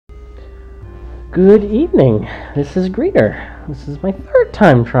Good evening, this is Greeter. This is my third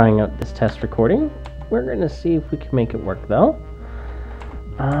time trying out this test recording. We're going to see if we can make it work though.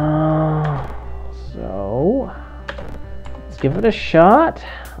 So, let's give it a shot.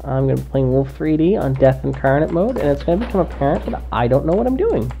 I'm going to be playing Wolf 3D on Death Incarnate mode, and it's going to become apparent that I don't know what I'm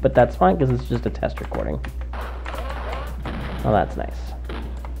doing. But that's fine, because it's just a test recording. Oh, that's nice.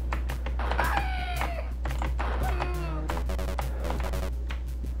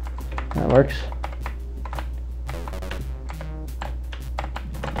 That works.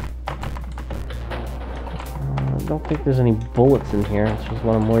 I don't think there's any bullets in here. That's just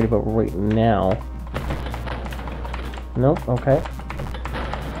what I'm worried about right now. Nope, okay.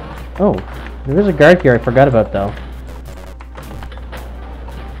 Oh, there is a guard here I forgot about, though.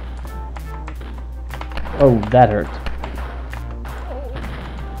 Oh, that hurt.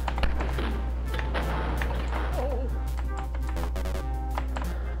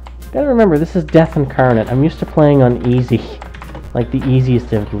 Gotta remember, this is Death Incarnate. I'm used to playing on easy. Like the easiest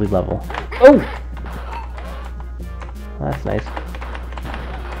difficulty level. Oh! That's nice.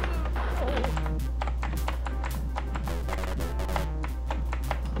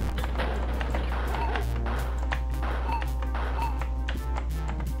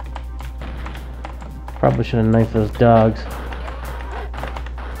 Probably should have knifed those dogs.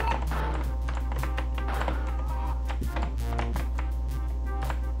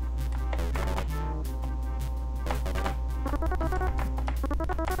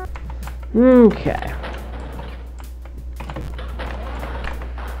 Okay.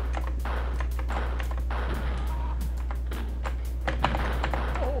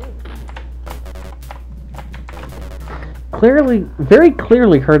 Very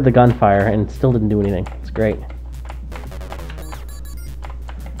clearly heard the gunfire and still didn't do anything. It's great.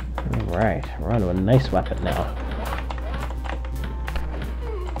 Alright, we're on to a nice weapon now.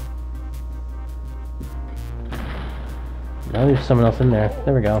 Now there's someone else in there.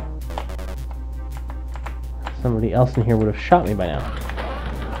 There we go. Somebody else in here would have shot me by now.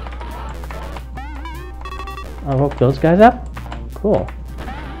 I'll woke those guys up? Cool.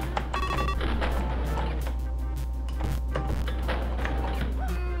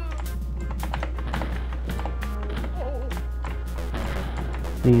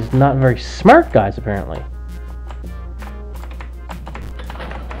 These not very smart guys, apparently.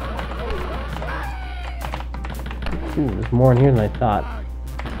 Ooh, there's more in here than I thought.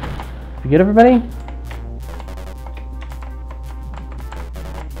 You get everybody?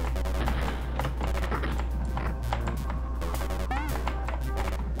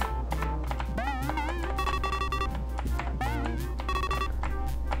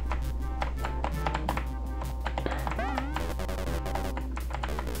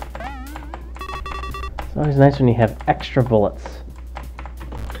 It's always nice when you have extra bullets.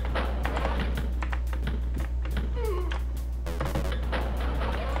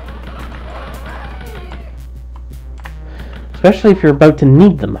 Especially if you're about to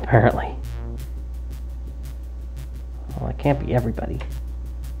need them, apparently. Well, it can't be everybody.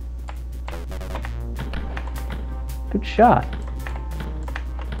 Good shot.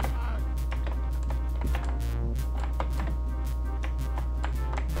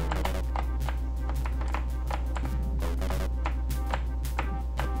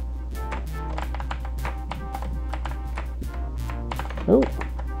 Oh.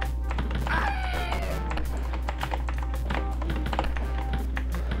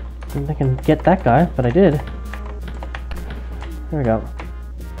 Didn't think I can get that guy, but I did. There we go.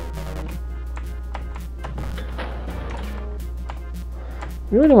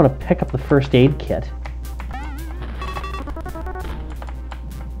 Really don't want to pick up the first aid kit.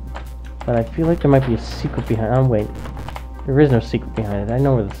 But I feel like there might be a secret behind. Oh, wait. There is no secret behind it. I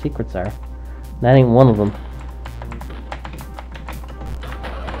know where the secrets are. That ain't one of them.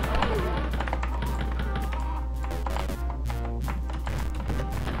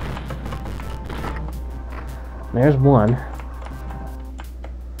 There's one.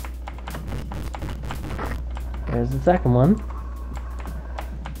 There's the second one.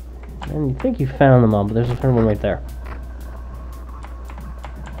 And you think you found them all, but there's a third one right there.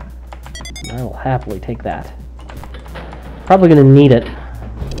 And I will happily take that. Probably gonna need it.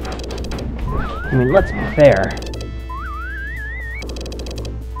 I mean, let's be fair.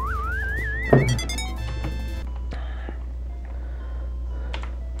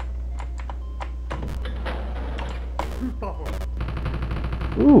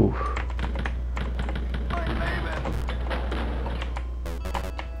 Ooh.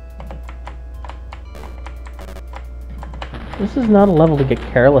 This is not a level to get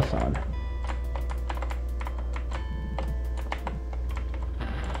careless on.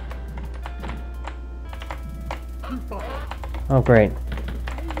 Oh, great.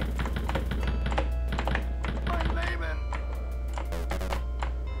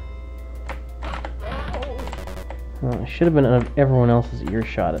 Well, it should have been out of everyone else's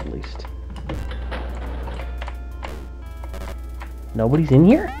earshot at least. Nobody's in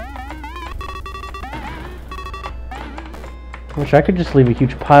here? I wish I could just leave a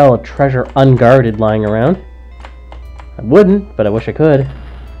huge pile of treasure unguarded lying around. I wouldn't, but I wish I could.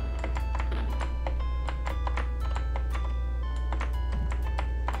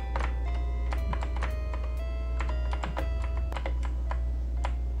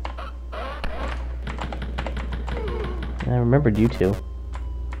 I remembered you two.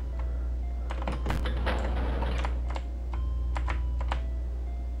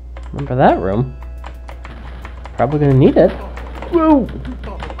 Remember that room? Probably gonna need it. Whoa!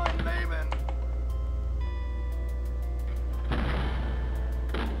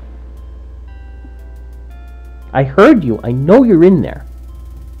 I heard you. I know you're in there.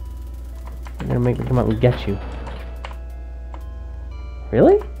 You're gonna make me come out and get you.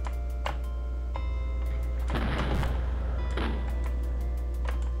 Really?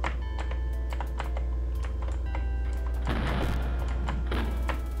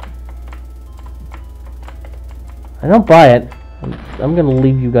 I don't buy it. I'm gonna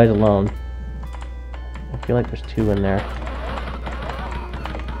leave you guys alone. I feel like there's two in there.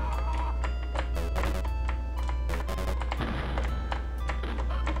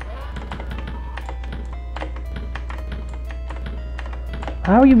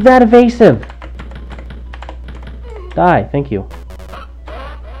 How are you that evasive? Die, thank you.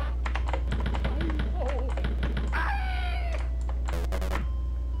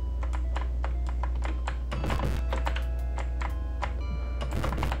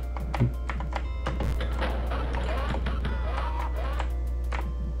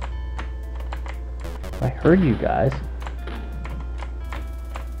 I heard you guys.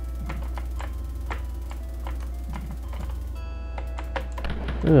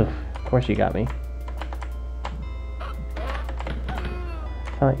 Ugh, of course you got me.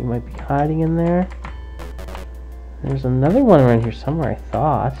 Thought you might be hiding in there. There's another one around here somewhere, I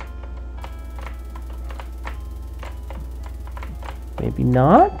thought. Maybe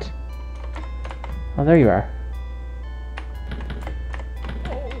not? Oh, there you are.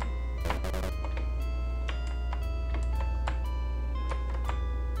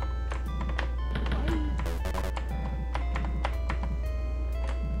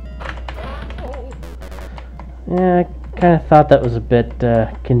 Yeah, I kind of thought that was a bit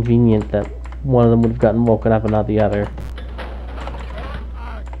convenient that one of them would have gotten woken up and not the other.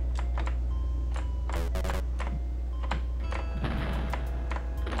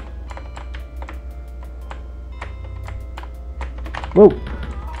 Whoa!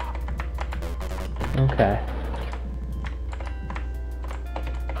 Okay.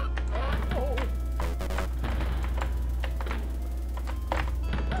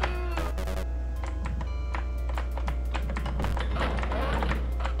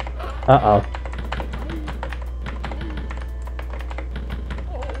 Uh-oh.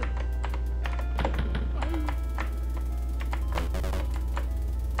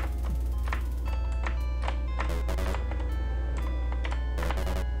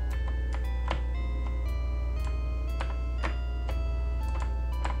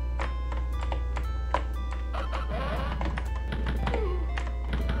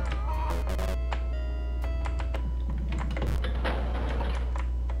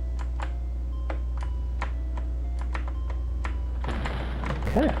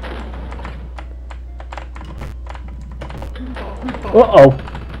 Okay. Uh-oh.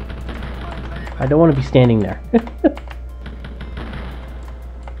 I don't want to be standing there.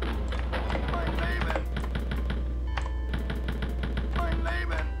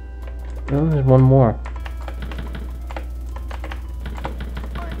 Oh, there's one more.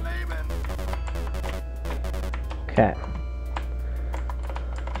 Okay.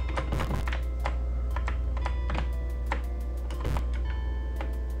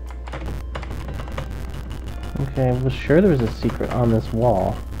 Okay, I was sure there was a secret on this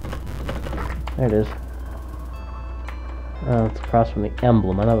wall. There it is. Oh, it's across from the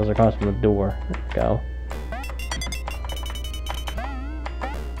emblem. I thought it was across from the door. There we go.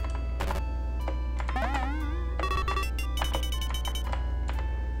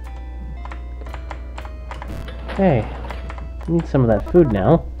 Okay. Need some of that food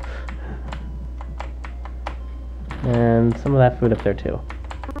now. And some of that food up there too.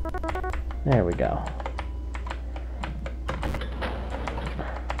 There we go.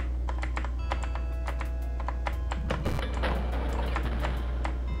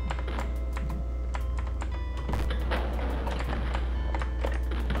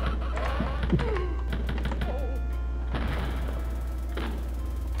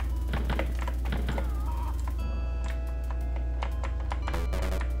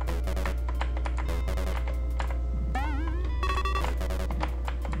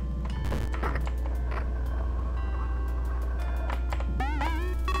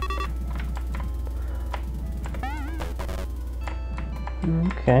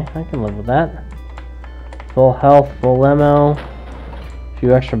 Okay, I can live with that. Full health, full ammo, a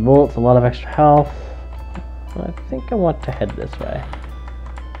few extra bullets, a lot of extra health. I think I want to head this way.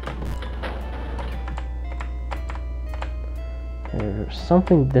 There's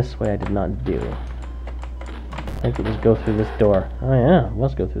something this way I did not do. I think it was go through this door. Oh yeah, it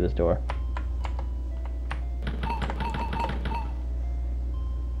was go through this door.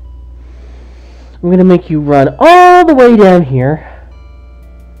 I'm gonna make you run all the way down here.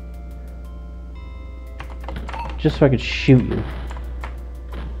 Just so I could shoot you.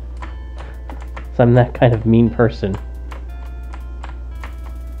 So I'm that kind of mean person.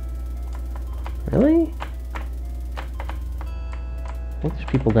 Really? I think there's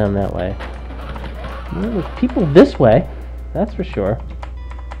people down that way. Well, there's people this way, that's for sure.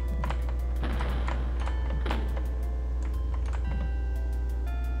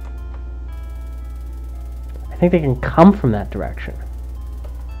 I think they can come from that direction.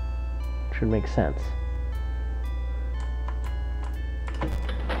 Should make sense.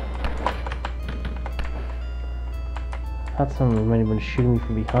 I thought someone might have been shooting me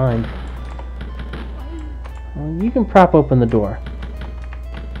from behind. Well, you can prop open the door.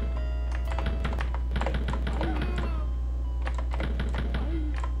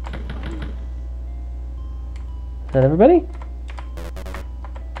 Is that everybody?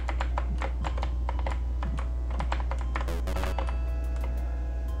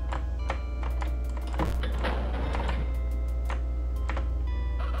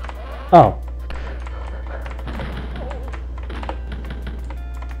 Oh.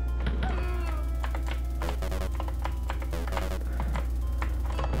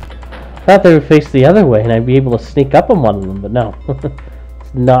 I thought they would face the other way and I'd be able to sneak up on one of them, but no.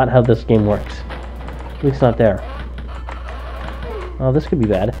 It's not how this game works. At least not there. Oh, this could be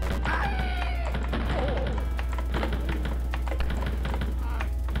bad.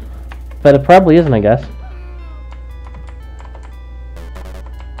 But it probably isn't, I guess.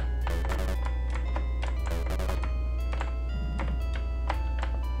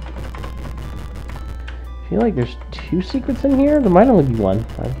 I feel like there's two secrets in here? There might only be one.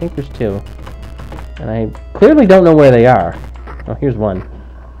 I think there's two. And I clearly don't know where they are. Oh, here's one.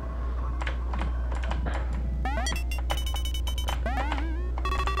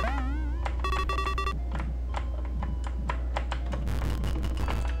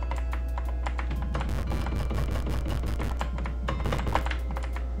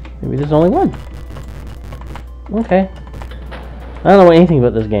 Maybe there's only one. Okay. I don't know anything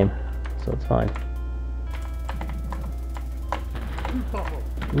about this game, so it's fine.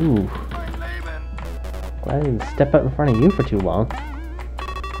 Ooh. Glad I didn't step up in front of you for too long.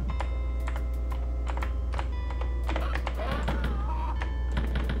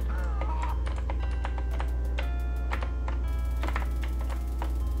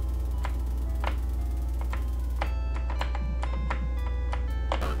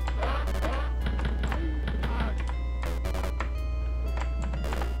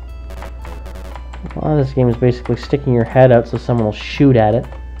 A lot of this game is basically sticking your head out so someone will shoot at it.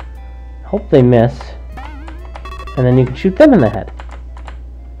 Hope they miss. And then you can shoot them in the head.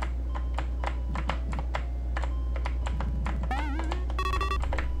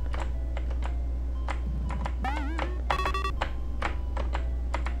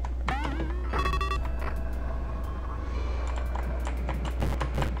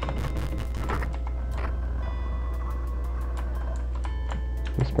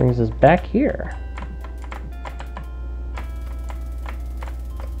 This brings us back here.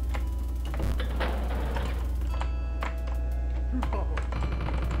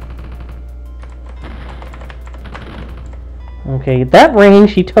 Okay, at that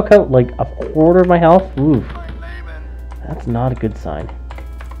range, he took out like a quarter of my health. Oof. That's not a good sign.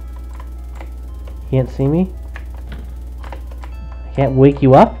 Can't see me? I can't wake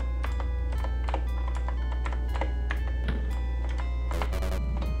you up?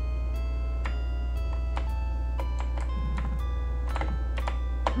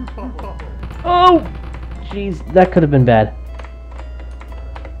 Oh! Jeez, that could have been bad.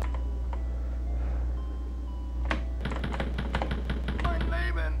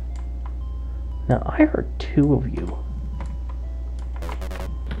 Now, I heard two of you.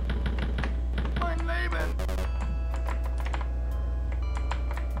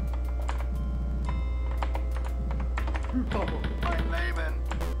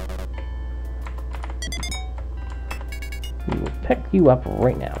 you up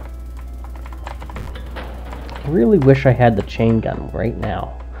right now. I really wish I had the chain gun right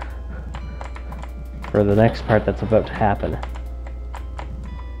now for the next part that's about to happen.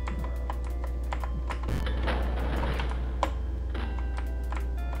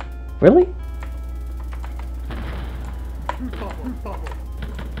 Really?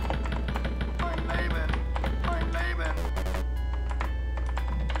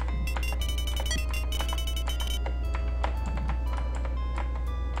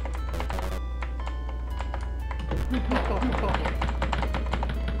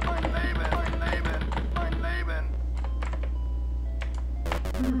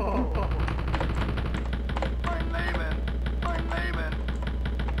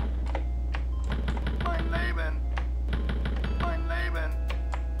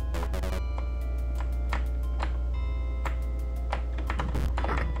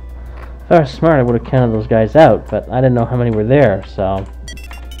 If I was smart, I would have counted those guys out, but I didn't know how many were there, so...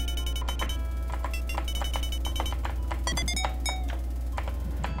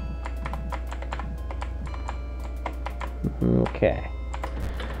 Okay.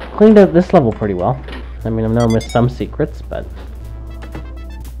 Cleaned out this level pretty well. I mean, I've now missed some secrets, but...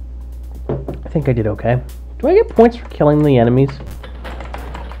 I think I did okay. Do I get points for killing the enemies?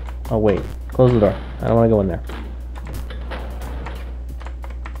 Oh, wait. Close the door. I don't want to go in there.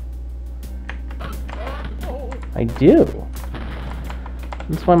 I do.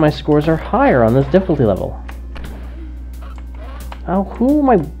 That's why my scores are higher on this difficulty level. Oh, who am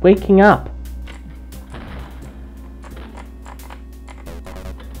I waking up?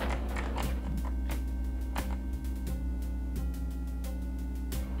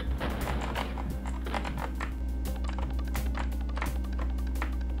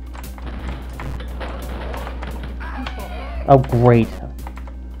 Oh, great.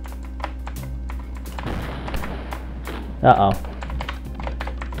 Uh-oh.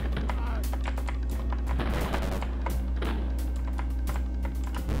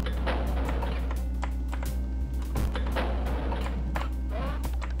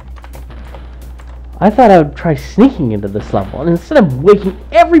 I thought I would try sneaking into this level, and instead of waking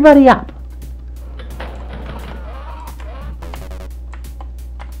everybody up.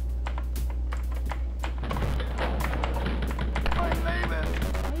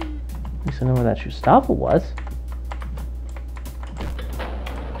 At least I know where that Shustava was.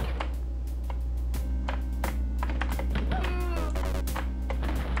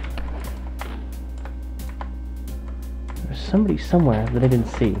 There's somebody somewhere that I didn't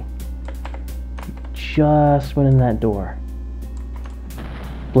see. Just went in that door.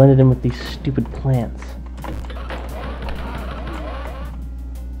 Blended in with these stupid plants.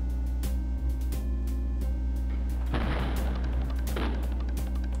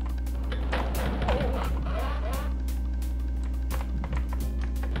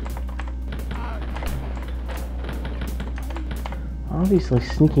 Obviously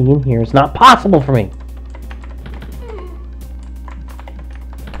sneaking in here is not possible for me.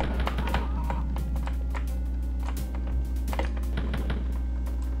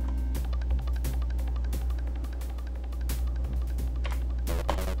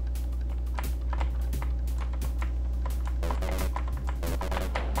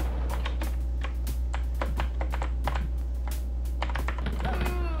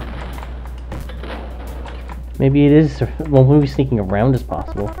 Maybe it is, well, maybe sneaking around is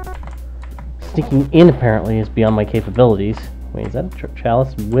possible. Sneaking in, apparently, is beyond my capabilities. Wait, is that a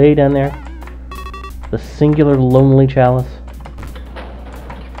chalice way down there? The singular lonely chalice?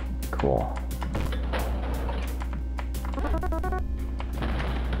 Cool.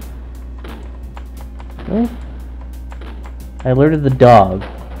 Really? I alerted the dog.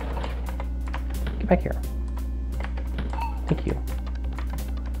 Get back here. Thank you.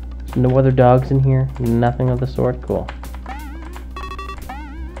 No other dogs in here? Nothing of the sort? Cool.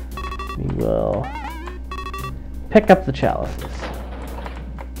 We will pick up the chalices.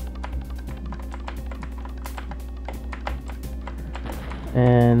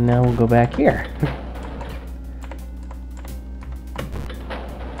 And now we'll go back here.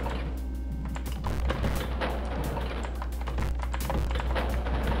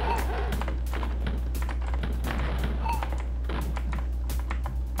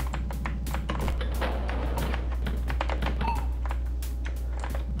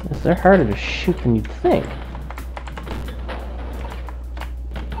 They're harder to shoot than you'd think.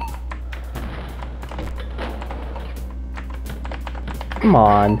 Come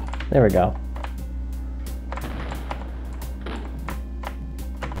on. There we go.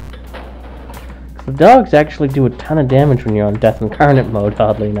 The dogs actually do a ton of damage when you're on Death Incarnate mode,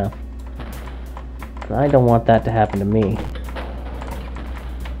 oddly enough. And I don't want that to happen to me.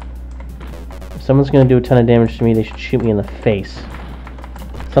 someone's going to do a ton of damage to me, they should shoot me in the face.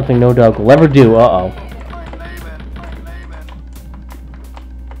 Something no dog will ever do. Uh-oh.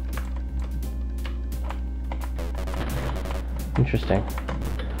 Interesting.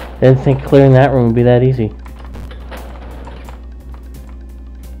 I didn't think clearing that room would be that easy.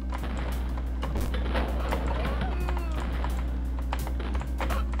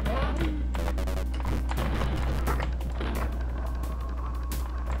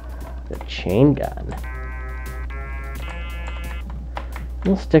 The chain gun.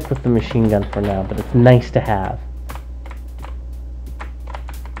 We'll stick with the machine gun for now, but it's nice to have.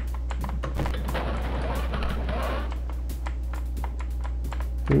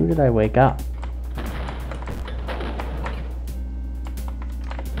 Who did I wake up?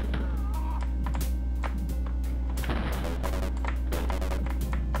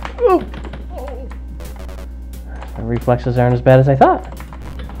 Ooh. My reflexes aren't as bad as I thought.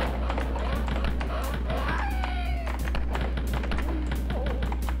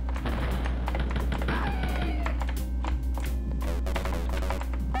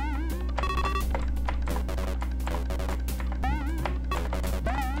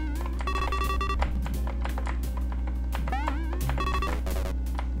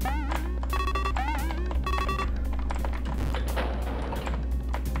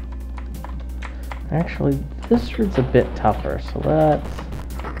 Actually, this route's a bit tougher, so let's...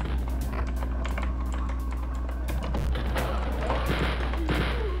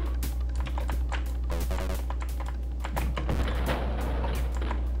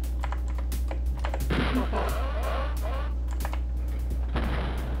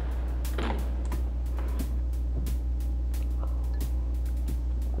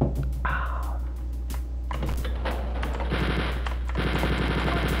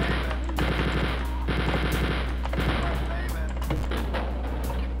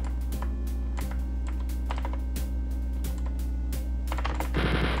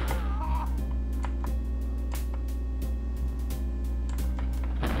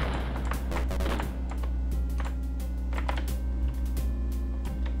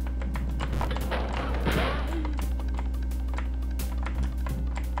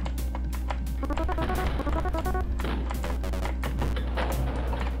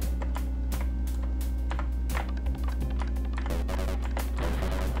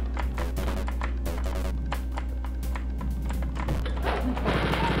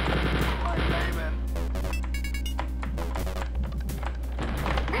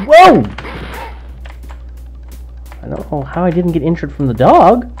 Whoa! I don't know how I didn't get injured from the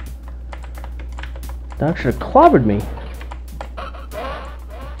dog. The dog should have clobbered me.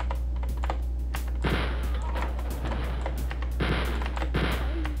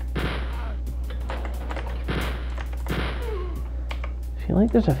 I feel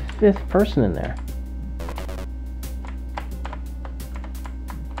like there's a fifth person in there.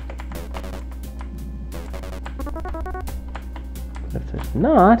 If there's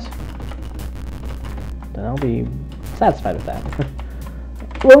not, then I'll be satisfied with that.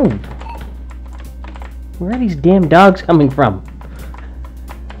 Whoa! Where are these damn dogs coming from?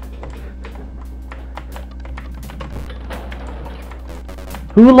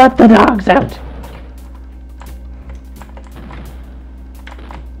 Who let the dogs out?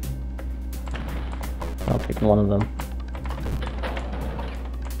 I'll take one of them.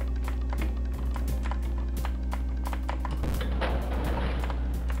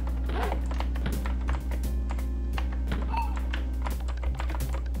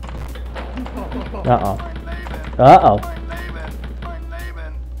 Uh-oh. Uh-oh.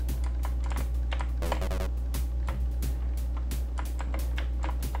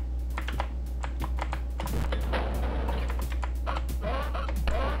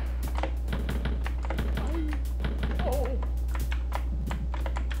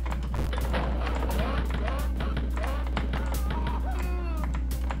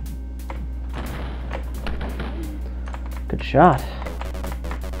 Good shot.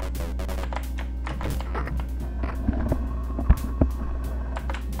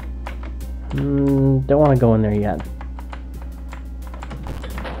 Don't want to go in there yet.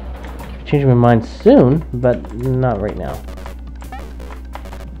 Changing my mind soon, but not right now.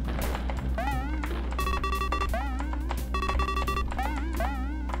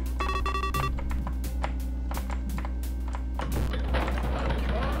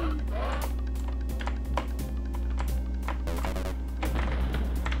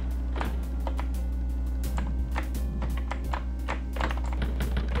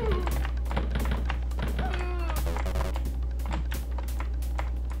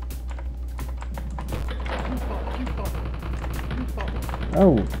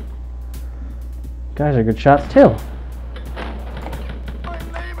 Oh. Guys are good shots too.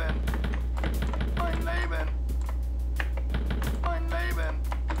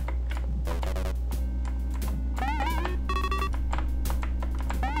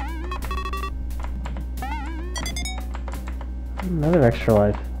 Another extra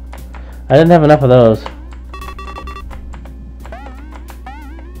life. I didn't have enough of those.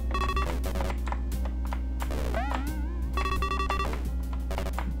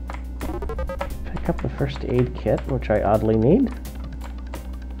 Pick up the first aid kit, which I oddly need.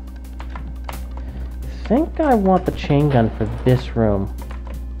 I think I want the chain gun for this room.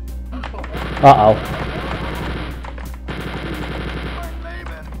 Uh-oh.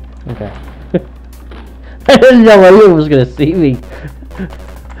 Okay. I didn't know anyone was gonna see me.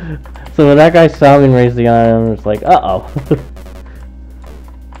 So when that guy saw me and raised the gun, I was like, uh-oh.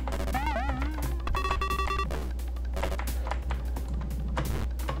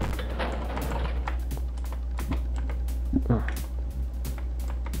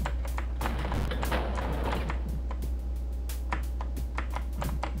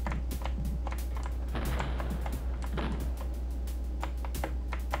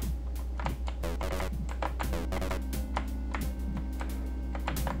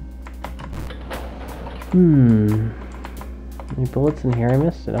 Any bullets in here I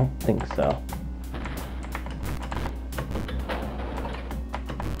missed? I don't think so.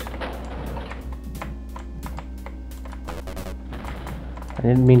 I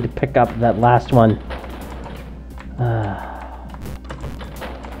didn't mean to pick up that last one.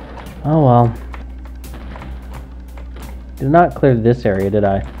 Oh well. Did not clear this area, did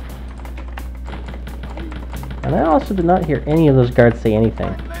I? And I also did not hear any of those guards say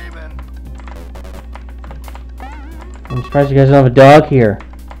anything. I'm surprised you guys don't have a dog here.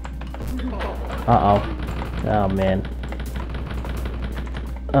 Uh-oh. Oh, man.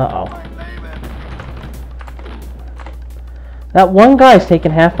 Uh-oh. That one guy's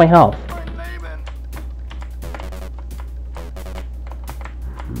taking half my health.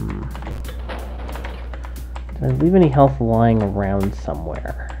 Did I leave any health lying around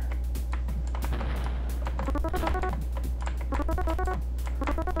somewhere?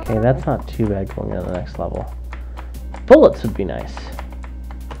 Okay, that's not too bad going to the next level. Bullets would be nice.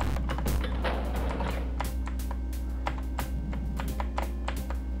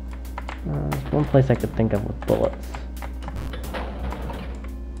 There's one place I could think of with bullets.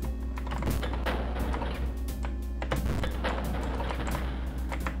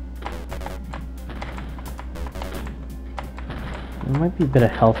 There might be a bit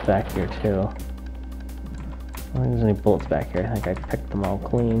of health back here too. I don't think there's any bullets back here. I think I picked them all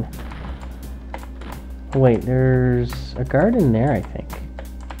clean. Oh, wait, there's a guard in there, I think.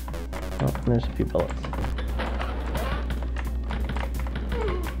 Oh, and there's a few bullets.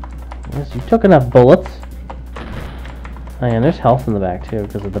 Yes, you took enough bullets. Oh, yeah, and there's health in the back too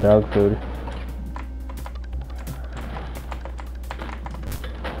because of the dog food.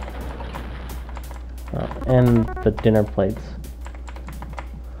 Oh, and the dinner plates.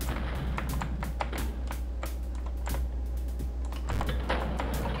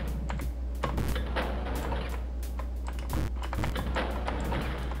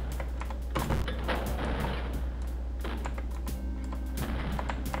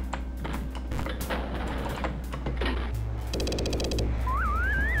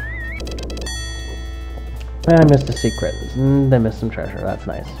 I missed a secret. I missed some treasure. That's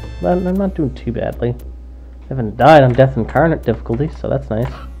nice. But I'm not doing too badly. I haven't died on Death Incarnate difficulty, so that's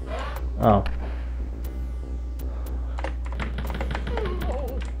nice. Oh.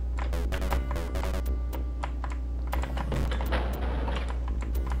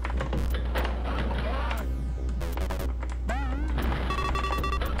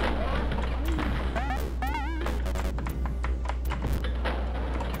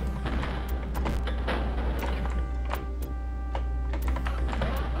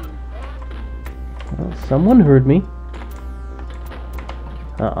 Someone heard me.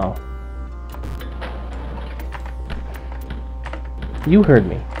 Uh-oh. You heard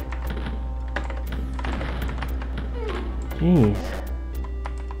me. Jeez.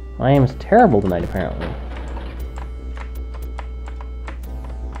 My aim is terrible tonight, apparently.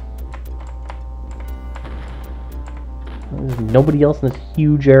 There's nobody else in this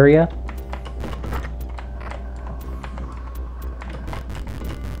huge area.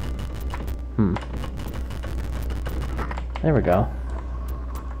 There we go.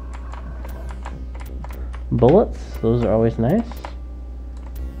 Bullets, those are always nice.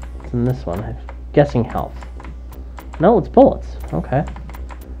 What's in this one? I'm guessing health. No, it's bullets. Okay.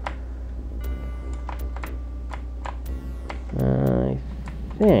 I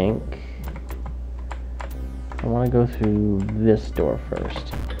think want to go through this door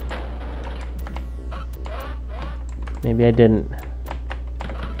first. Maybe I didn't.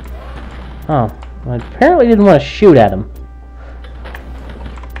 Oh, I apparently didn't want to shoot at him.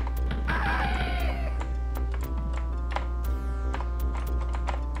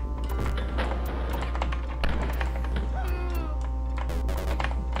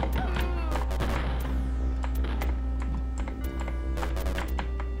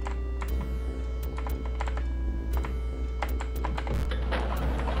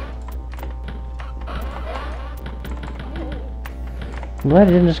 I'm glad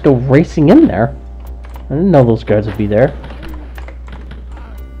I didn't just go racing in there. I didn't know those guards would be there.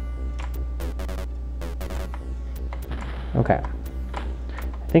 Okay.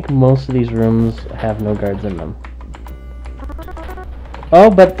 I think most of these rooms have no guards in them. Oh,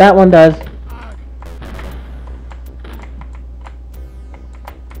 but that one does.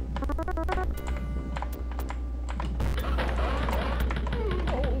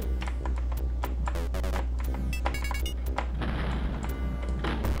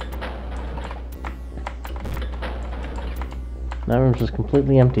 That room's just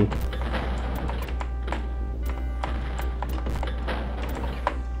completely empty. In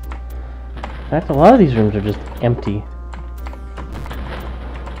fact, a lot of these rooms are just empty.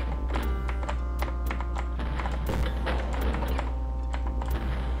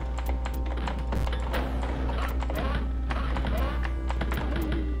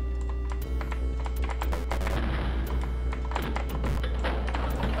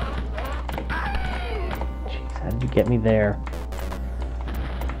 Jeez, how did you get me there?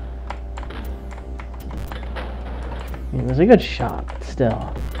 It was a good shot, but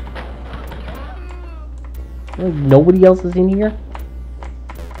still. Like nobody else is in here?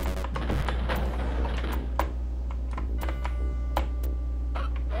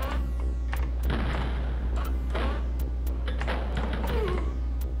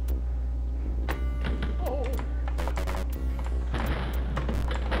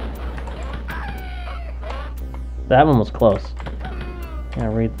 That one was close. Yeah,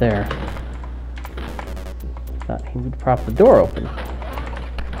 right there. Thought he would prop the door open.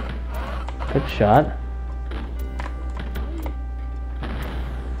 Good shot.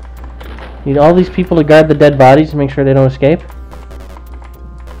 Need all these people to guard the dead bodies to make sure they don't escape?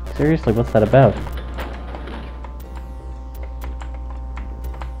 Seriously, what's that about?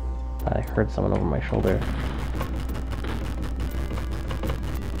 I heard someone over my shoulder.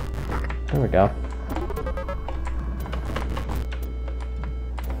 There we go.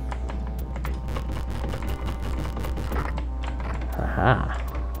 Aha.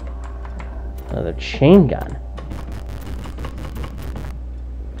 Another chain gun.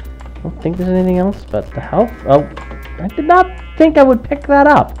 I don't think there's anything else but the health. Oh, I did not think I would pick that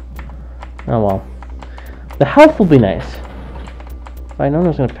up. Oh well. The health will be nice. If I'd known I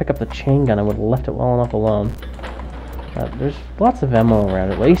was going to pick up the chain gun, I would have left it well enough alone. There's lots of ammo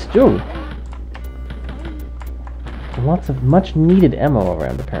around at least. Ooh. And lots of much needed ammo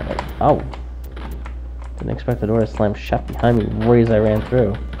around apparently. Oh. Didn't expect the door to slam shut behind me right as I ran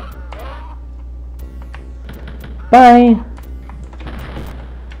through. Bye!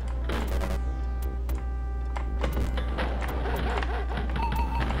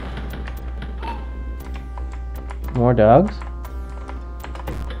 More dogs.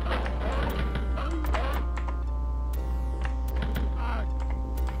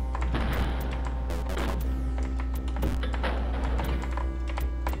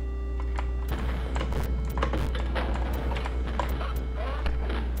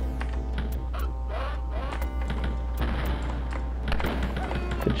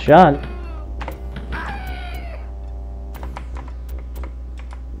 Good shot.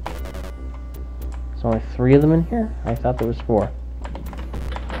 There's only 3 of them in here? I thought there was 4.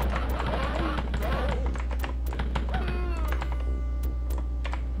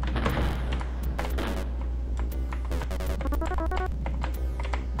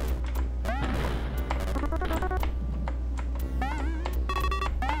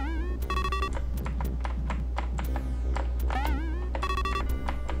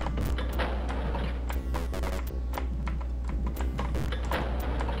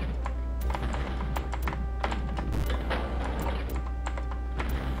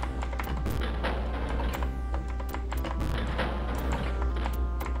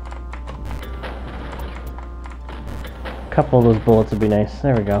 A couple of those bullets would be nice.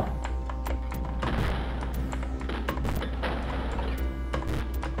 There we go.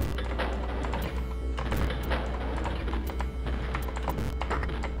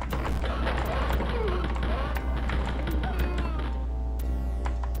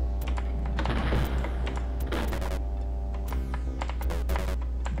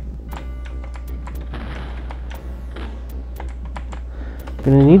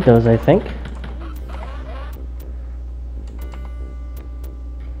 Gonna need those, I think.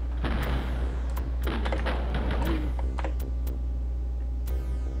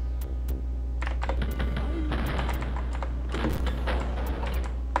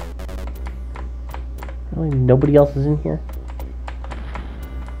 Really, nobody else is in here?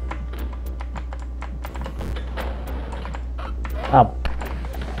 Oh.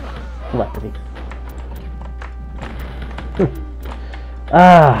 Telepathy.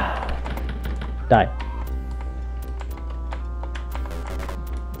 Ah. Die.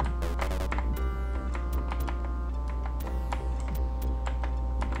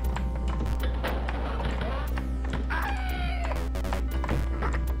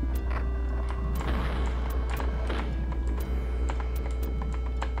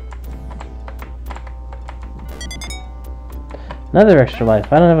 Another extra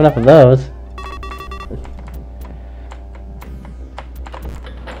life. I don't have enough of those.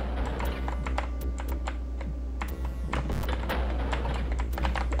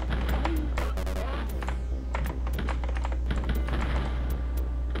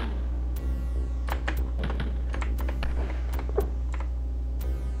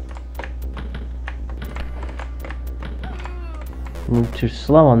 Moved too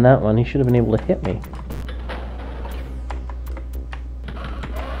slow on that one. He should have been able to hit me.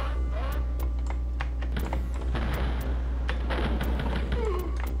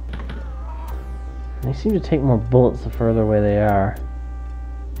 They seem to take more bullets the further away they are.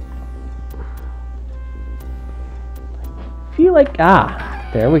 I feel like... Ah!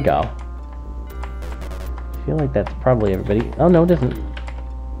 There we go. I feel like that's probably everybody. Oh, no, it isn't.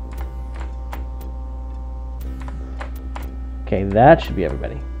 Okay, that should be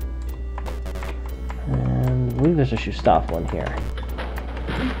everybody. And I believe there's a Shustaf one here.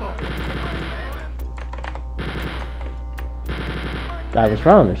 I was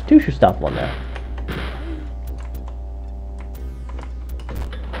wrong. There's two Shustaf one there.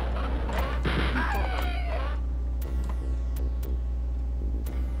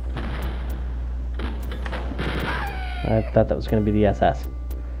 I thought that was going to be the SS.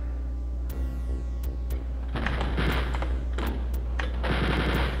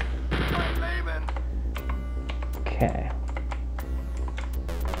 Okay.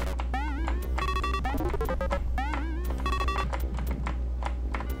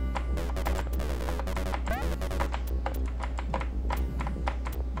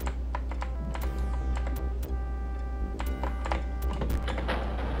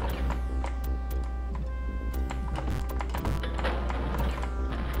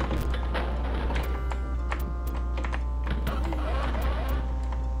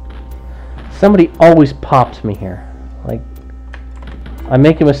 Somebody always pops me here. Like, I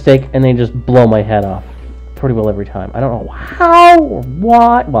make a mistake and they just blow my head off. Pretty well every time. I don't know how or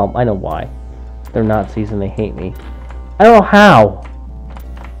why. Well, I know why. They're Nazis and they hate me. I don't know how.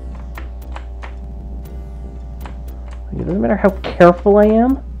 It doesn't matter how careful I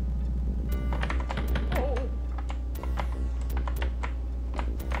am.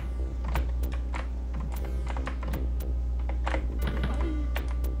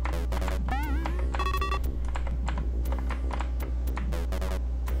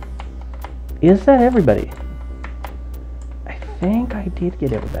 Is that everybody? I think I did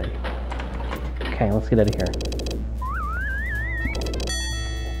get everybody. Okay, let's get out of here.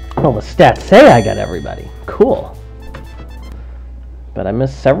 Well, the stats say I got everybody. Cool. But I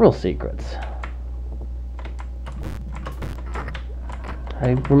missed several secrets. I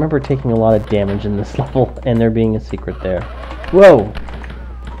remember taking a lot of damage in this level and there being a secret there. Whoa!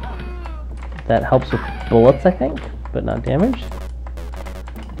 That helps with bullets, I think, but not damage.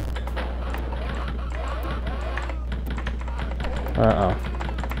 Uh-oh.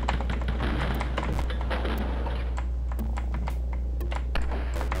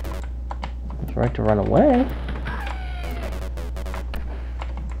 It's right to run away.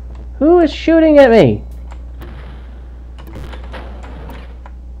 Who is shooting at me?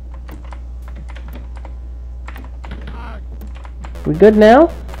 We good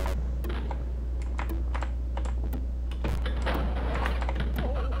now?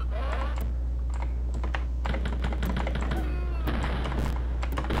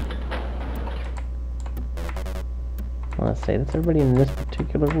 Let's say that's everybody in this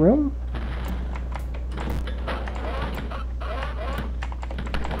particular room.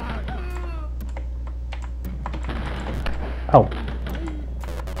 Oh. I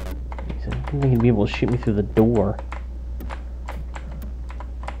didn't think he'd be able to shoot me through the door.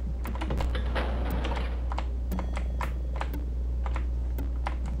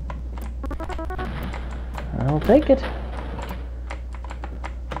 I'll take it.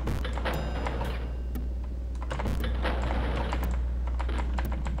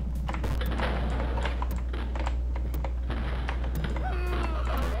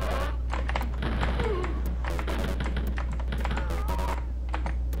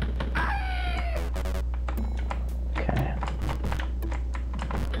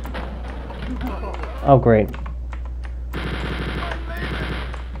 Oh, great.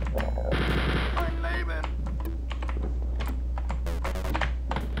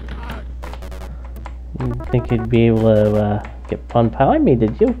 You didn't think you'd be able to get fun pie me,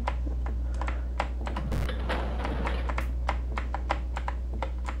 did you?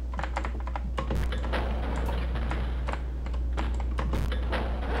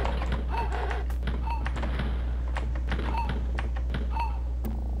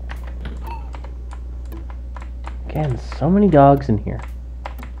 Again, so many dogs in here.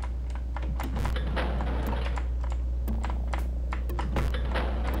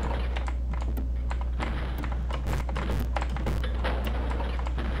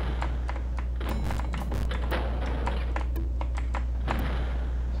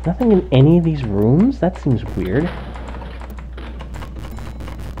 There's nothing in any of these rooms? That seems weird.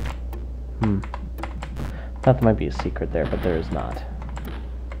 Thought there might be a secret there, but there is not.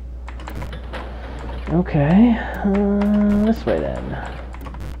 Okay, this way then.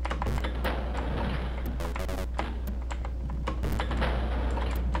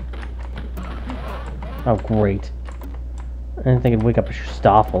 Oh, great. I didn't think it'd wake up a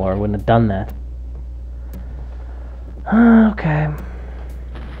Stoffel, or I wouldn't have done that. Okay.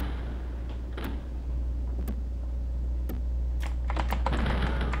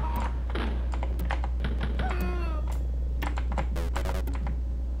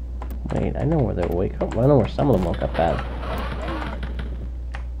 Wait, I know where they'll wake up. I know where some of them woke up at.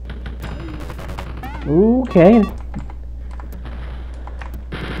 Okay.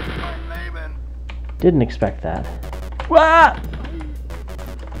 Didn't expect that. Wah!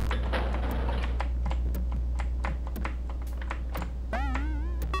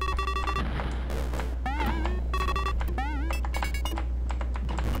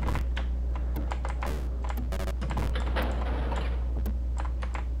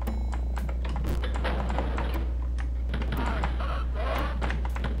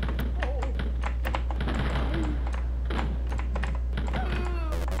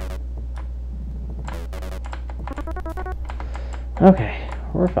 Okay,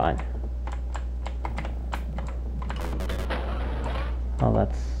 we're fine. Oh,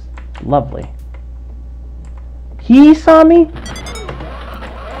 that's lovely. He saw me?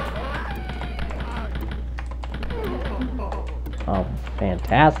 Oh,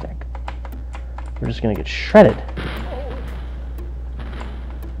 fantastic. We're just gonna get shredded.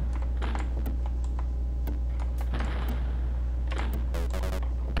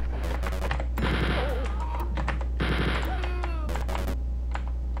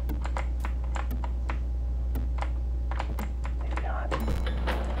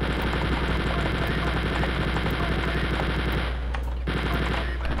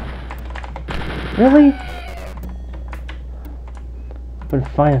 Really? Would have been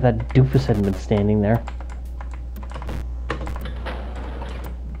fine if that doofus hadn't been standing there.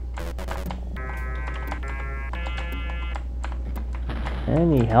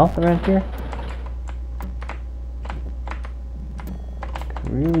 Any health around here?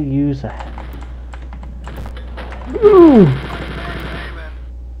 Could really use a... Ooh!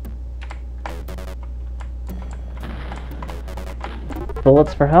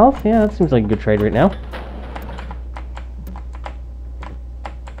 Bullets for health? Yeah, that seems like a good trade right now.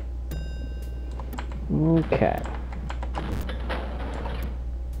 Okay.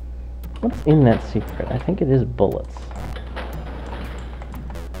 What's in that secret? I think it is bullets.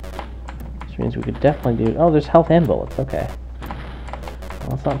 Which means we could definitely do... Oh, there's health and bullets. Okay. Well,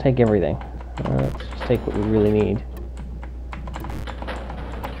 let's not take everything. Let's just take what we really need.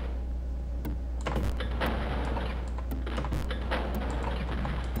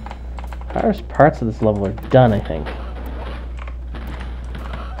 First parts of this level are done, I think.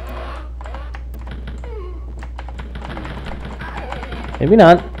 Maybe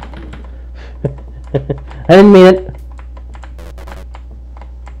not. I didn't mean it.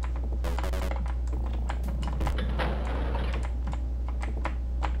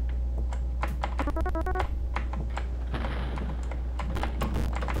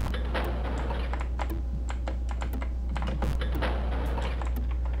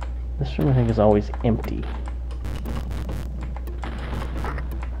 This room, I think, is always empty.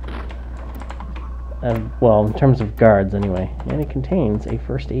 Well, in terms of guards, anyway. And it contains a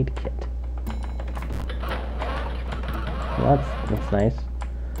first aid kit. Well, that's nice.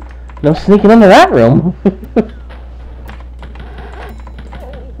 No sneaking into that room!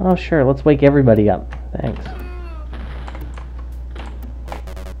 Oh, sure, let's wake everybody up. Thanks.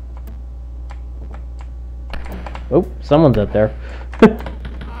 Oh, someone's out there. I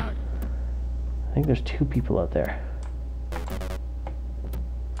think there's two people out there.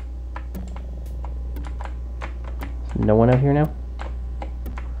 No one out here now?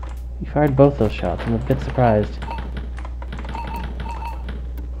 You fired both those shots. I'm a bit surprised.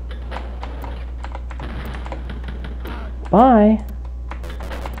 Bye!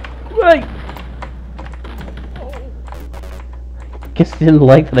 Right! Guess he didn't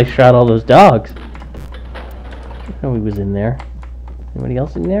like that I shot all those dogs. I know he was in there. Anybody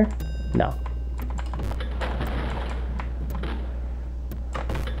else in there? No.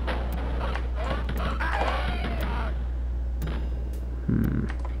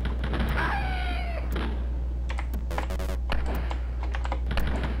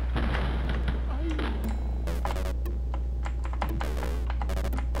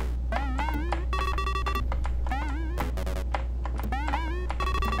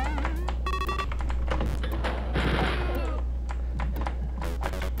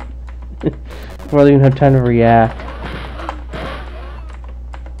 Before they even have time to react.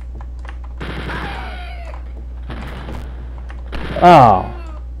 Oh.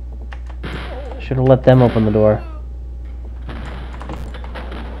 Should have let them open the door.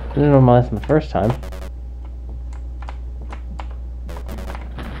 Didn't know my lesson the first time.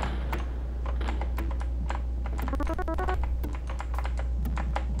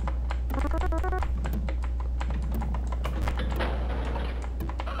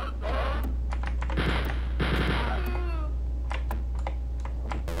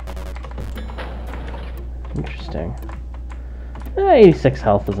 Interesting. 86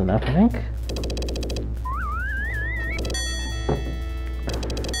 health is enough, I think.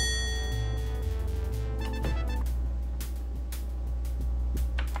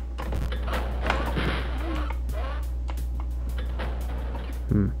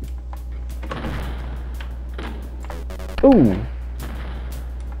 Ooh.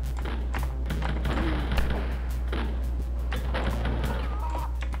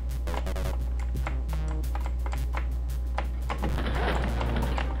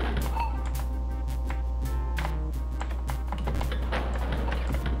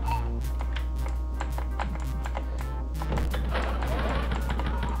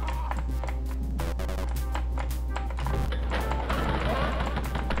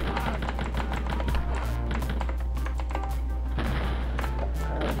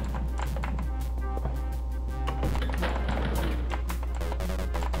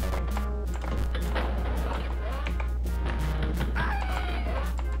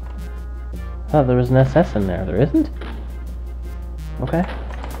 Oh, there was an SS in there. There isn't? Okay.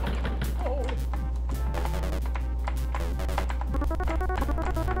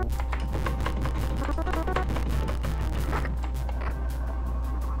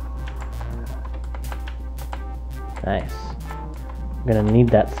 Nice. I'm gonna need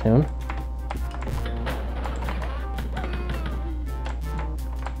that soon.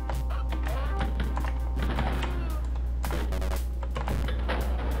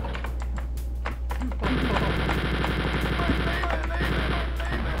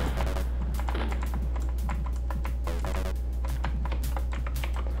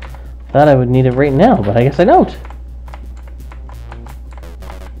 Thought I would need it right now, but I guess I don't.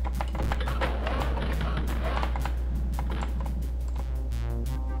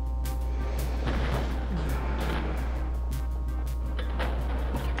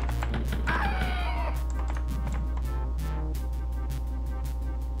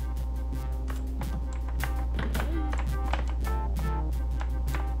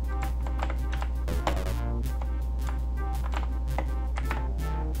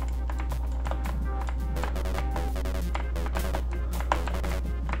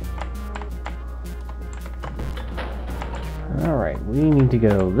 Alright, we need to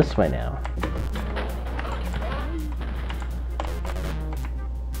go this way now.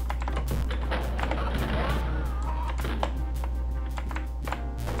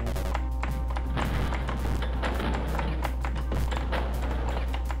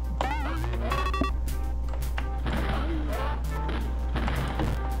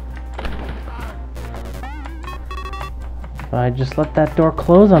 If I just let that door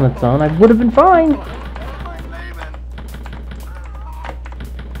close on its own, I would have been fine.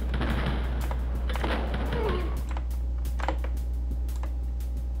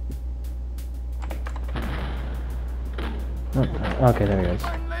 Okay, there he is.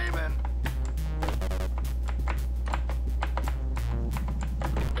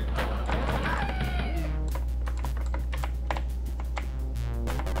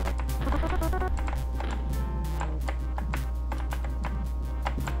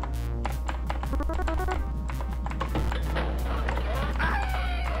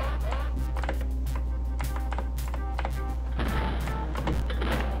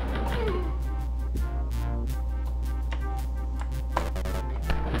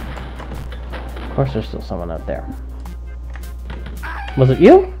 Of course there's still someone out there. Was it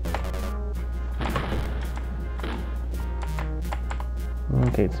you?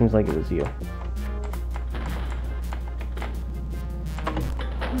 Okay, it seems like it was you.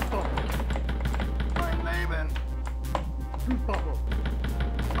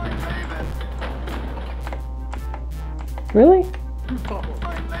 Really?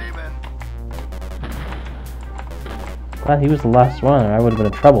 Glad he was the last one, or I would have been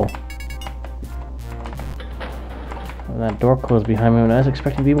in trouble. When that door closed behind me, when I was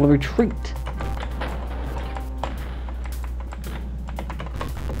expecting to be able to retreat.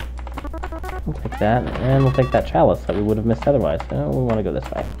 We'll take that, and we'll take that chalice that we would have missed otherwise. So we want to go this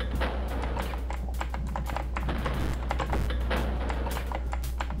way.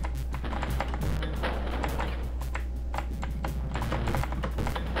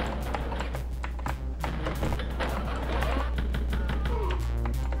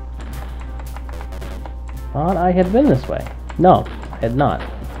 Thought I had been this way. No, I had not.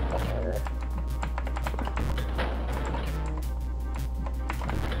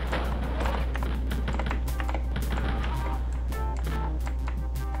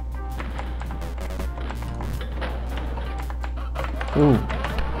 Ooh.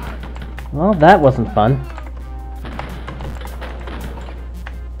 Well, that wasn't fun.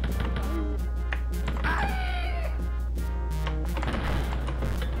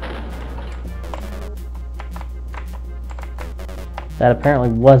 That apparently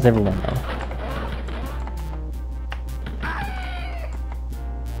was everyone, though.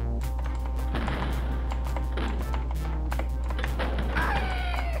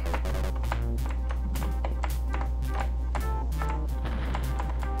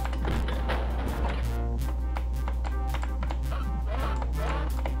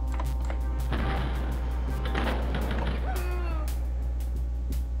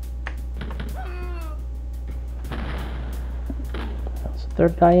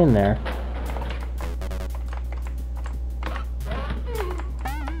 Third guy in there.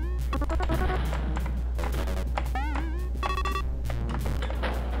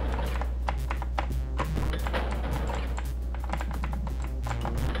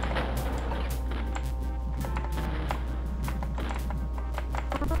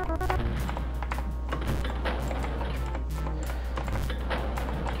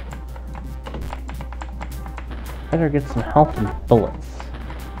 Better get some health and bullets.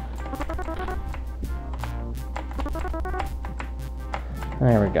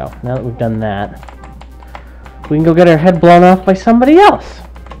 There we go. Now that we've done that, we can go get our head blown off by somebody else.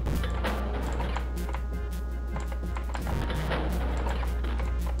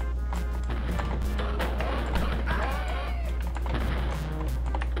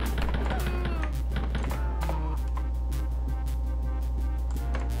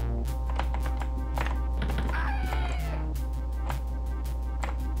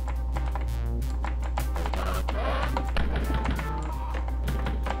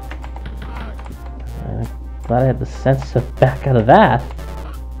 Glad I had the sense to back out of that.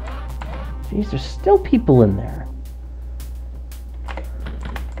 Jeez, there's still people in there.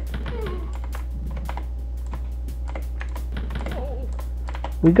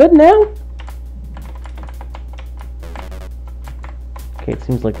 We good now? Okay, it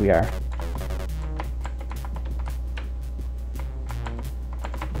seems like we are.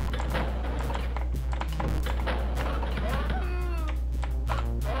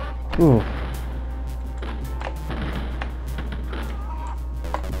 Ooh.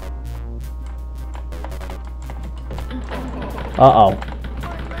 Uh-oh.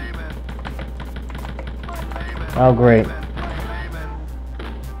 Oh, great.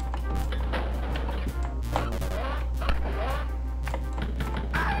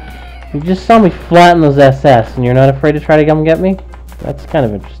 You just saw me flatten those SS, and you're not afraid to try to come get me? That's kind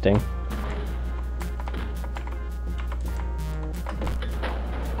of interesting.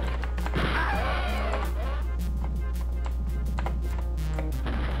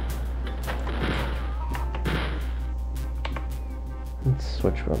 Let's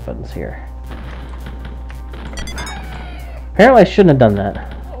switch buttons here. Apparently I shouldn't have done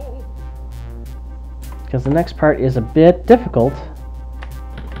that, because the next part is a bit difficult.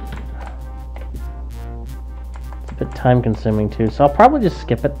 It's a bit time consuming too, so I'll probably just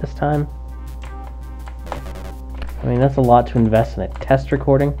skip it this time. I mean, that's a lot to invest in it. Test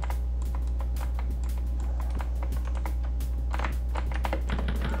recording.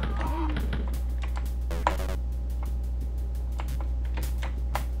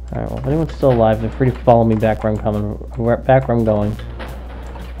 Alright, well, if anyone's still alive, they're free to follow me back where I'm coming, back where I'm going.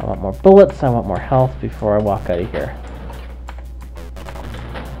 I want more bullets, I want more health before I walk out of here.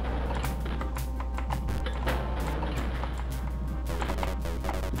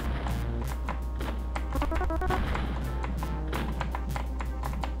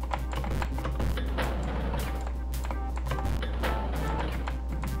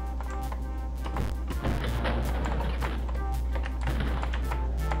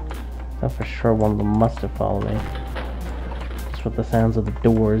 for sure one of them must have followed me. Just with the sounds of the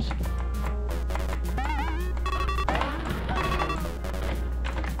doors.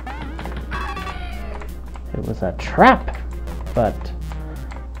 It was a trap, but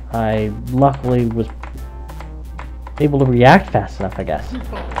I luckily was able to react fast enough, I guess.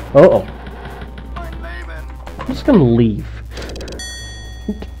 Uh-oh. I'm just gonna leave.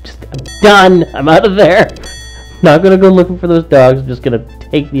 I'm done. I'm out of there. Not gonna go looking for those dogs. I'm just gonna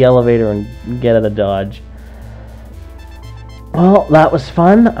take the elevator and get out of Dodge. Well, that was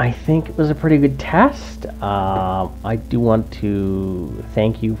fun. I think it was a pretty good test. I do want to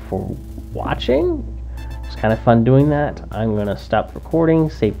thank you for watching. It was kind of fun doing that. I'm gonna stop recording,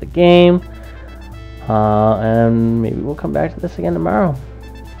 save the game, and maybe we'll come back to this again tomorrow.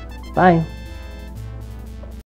 Bye.